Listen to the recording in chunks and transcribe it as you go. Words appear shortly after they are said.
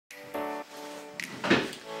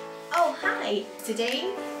Hi!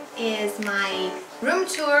 Today is my room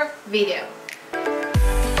tour video.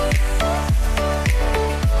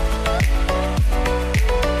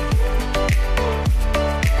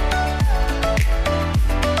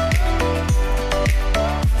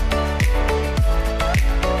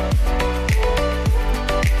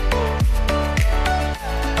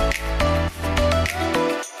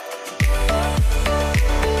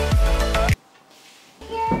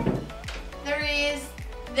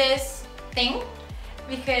 This thing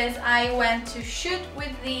because I went to shoot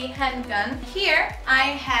with the handgun. Here I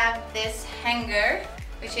have this hanger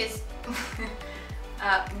which is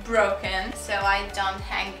broken, so I don't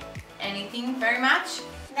hang anything very much.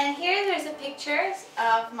 Then here there's a pictures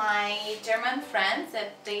of my German friends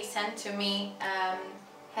that they sent to me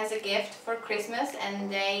as a gift for Christmas, and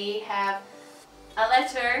they have a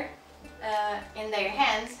letter in their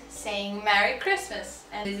hands saying Merry Christmas.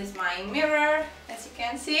 And this is my mirror, as you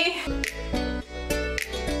can see.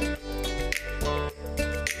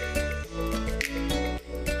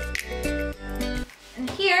 And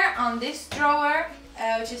here on this drawer,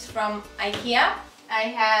 which is from IKEA, I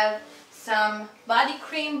have some body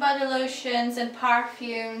cream, body lotions and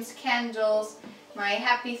perfumes, candles, my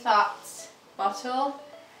Happy Thoughts bottle,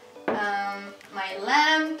 my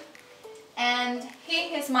lamp, and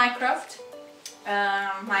here is Mycroft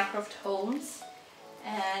Holmes,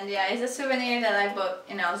 and yeah, it's a souvenir that I bought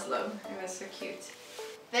in Oslo. It was so cute.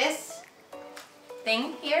 This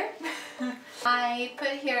thing here, I put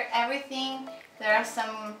here everything. There are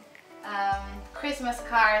some Christmas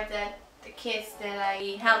cards that the kids that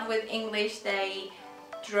I help with English, they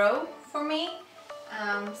drew for me.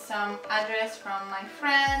 Some address from my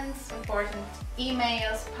friends, important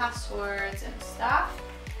emails, passwords and stuff.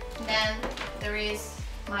 Then there is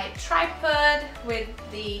my tripod with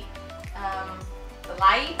the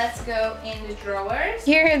light. Let's go in the drawers.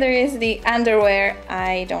 Here there is the underwear.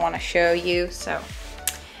 I don't want to show you, so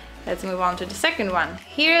let's move on to the second one.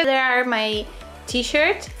 Here there are my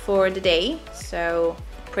t-shirts for the day, so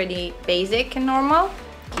pretty basic and normal.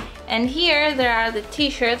 And here there are the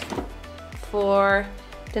t-shirts for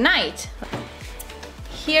the night.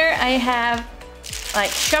 Here I have like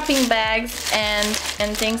shopping bags and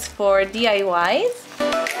things for DIYs.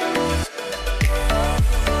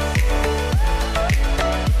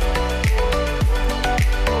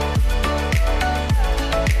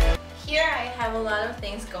 Here I have a lot of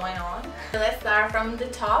things going on. So let's start from the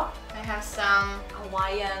top. I have some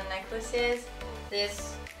Hawaiian necklaces.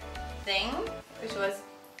 This thing, which was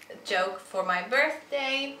a joke for my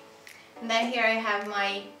birthday. And then here I have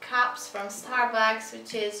my cups from Starbucks,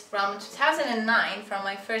 which is from 2009, from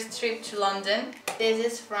my first trip to London. This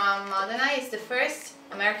is from Modena. It's the first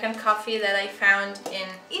American coffee that I found in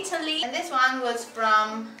Italy. And this one was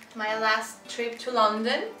from my last trip to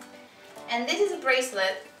London. And this is a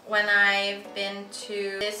bracelet when I've been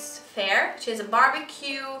to this fair, which is a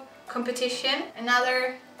barbecue competition.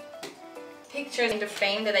 Another pictures in the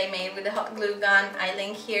frame that I made with the hot glue gun. I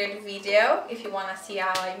link here the video if you want to see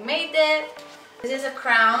how I made it. This is a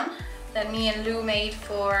crown that me and Lou made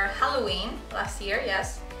for Halloween last year,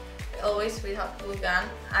 yes, always with hot glue gun.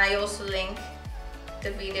 I also link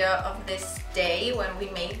the video of this day when we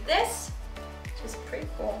made this, which is pretty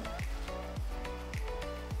cool.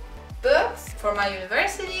 Books for my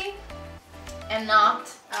university, and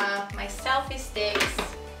not my selfie sticks,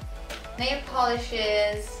 nail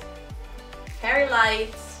polishes, fairy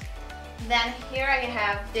lights. Then here I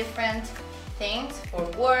have different things for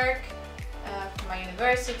work, for my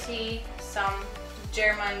university, some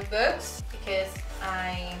German books because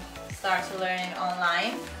I started learning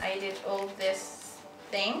online. I did all these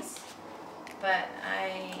things, but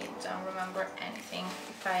I don't remember anything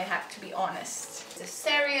if I have to be honest. The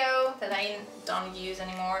stereo that I don't use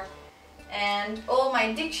anymore, and all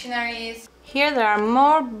my dictionaries. Here there are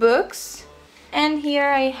more books. And here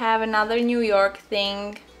I have another New York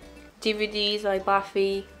thing, DVDs like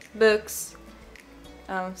Buffy, books,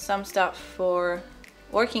 some stuff for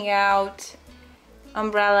working out,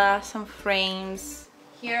 umbrella, some frames.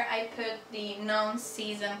 Here I put the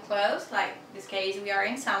non-season clothes, like in this case we are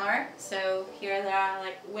in summer, so here there are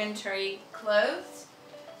like wintry clothes.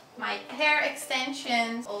 My hair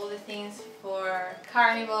extensions, all the things for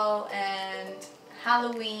carnival and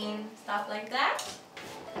Halloween, stuff like that.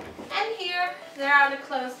 And here there are the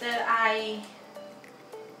clothes that I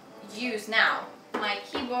use now. My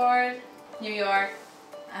keyboard, New York,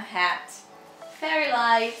 a hat, fairy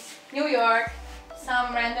lights, New York,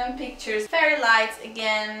 some random pictures, fairy lights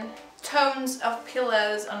again, tons of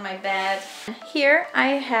pillows on my bed. Here I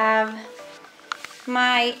have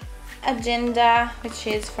my agenda, which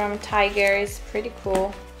is from Tiger, it's pretty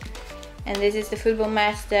cool. And this is the football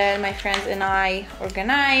match that my friends and I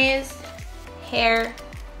organized. Hair,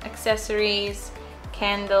 accessories,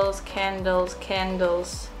 candles, candles,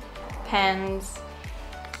 candles, pens,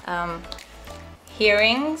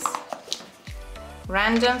 earrings,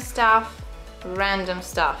 random stuff,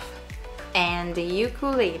 and the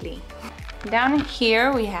ukulele. Down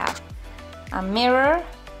here we have a mirror,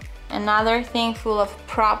 another thing full of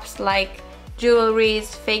props like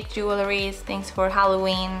jewelries, fake jewelries, things for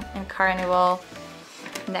Halloween and Carnival.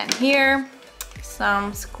 And then here,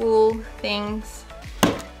 some school things.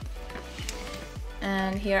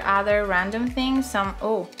 And here other random things, some,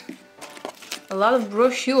 oh, a lot of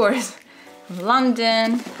brochures from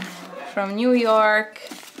London, from New York,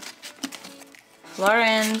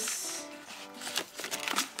 Florence,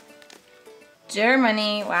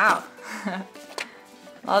 Germany, wow.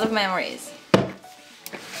 A lot of memories.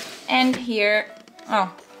 And here,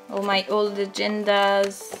 oh, all my old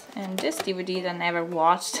agendas and this DVD that I never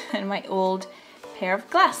watched, and my old pair of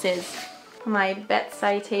glasses. My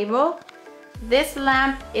bedside table. This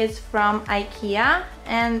lamp is from IKEA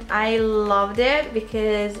and I loved it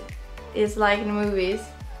because it's like the movies.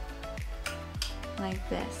 Like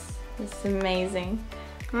this. It's amazing.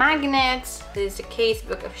 Magnets. This is a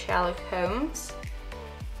casebook of Sherlock Holmes.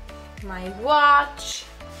 My watch.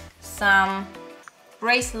 Some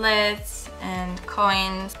bracelets and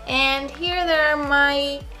coins. And here there are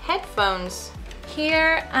my headphones.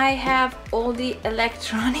 Here I have all the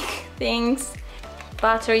electronic things.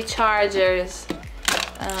 Battery chargers,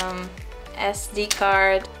 SD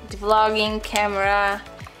card, the vlogging camera.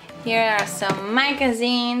 Here are some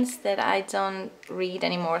magazines that I don't read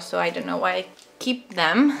anymore, so I don't know why I keep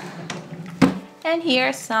them. And here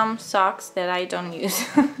are some socks that I don't use.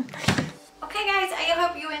 Okay guys, I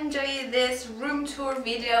hope you enjoyed this room tour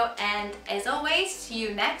video, and as always, see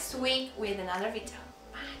you next week with another video.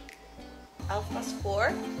 Bye!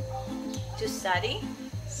 4 to study,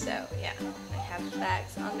 so yeah, I have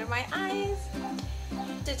bags under my eyes.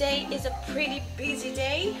 Today is a pretty busy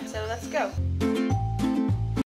day, so let's go.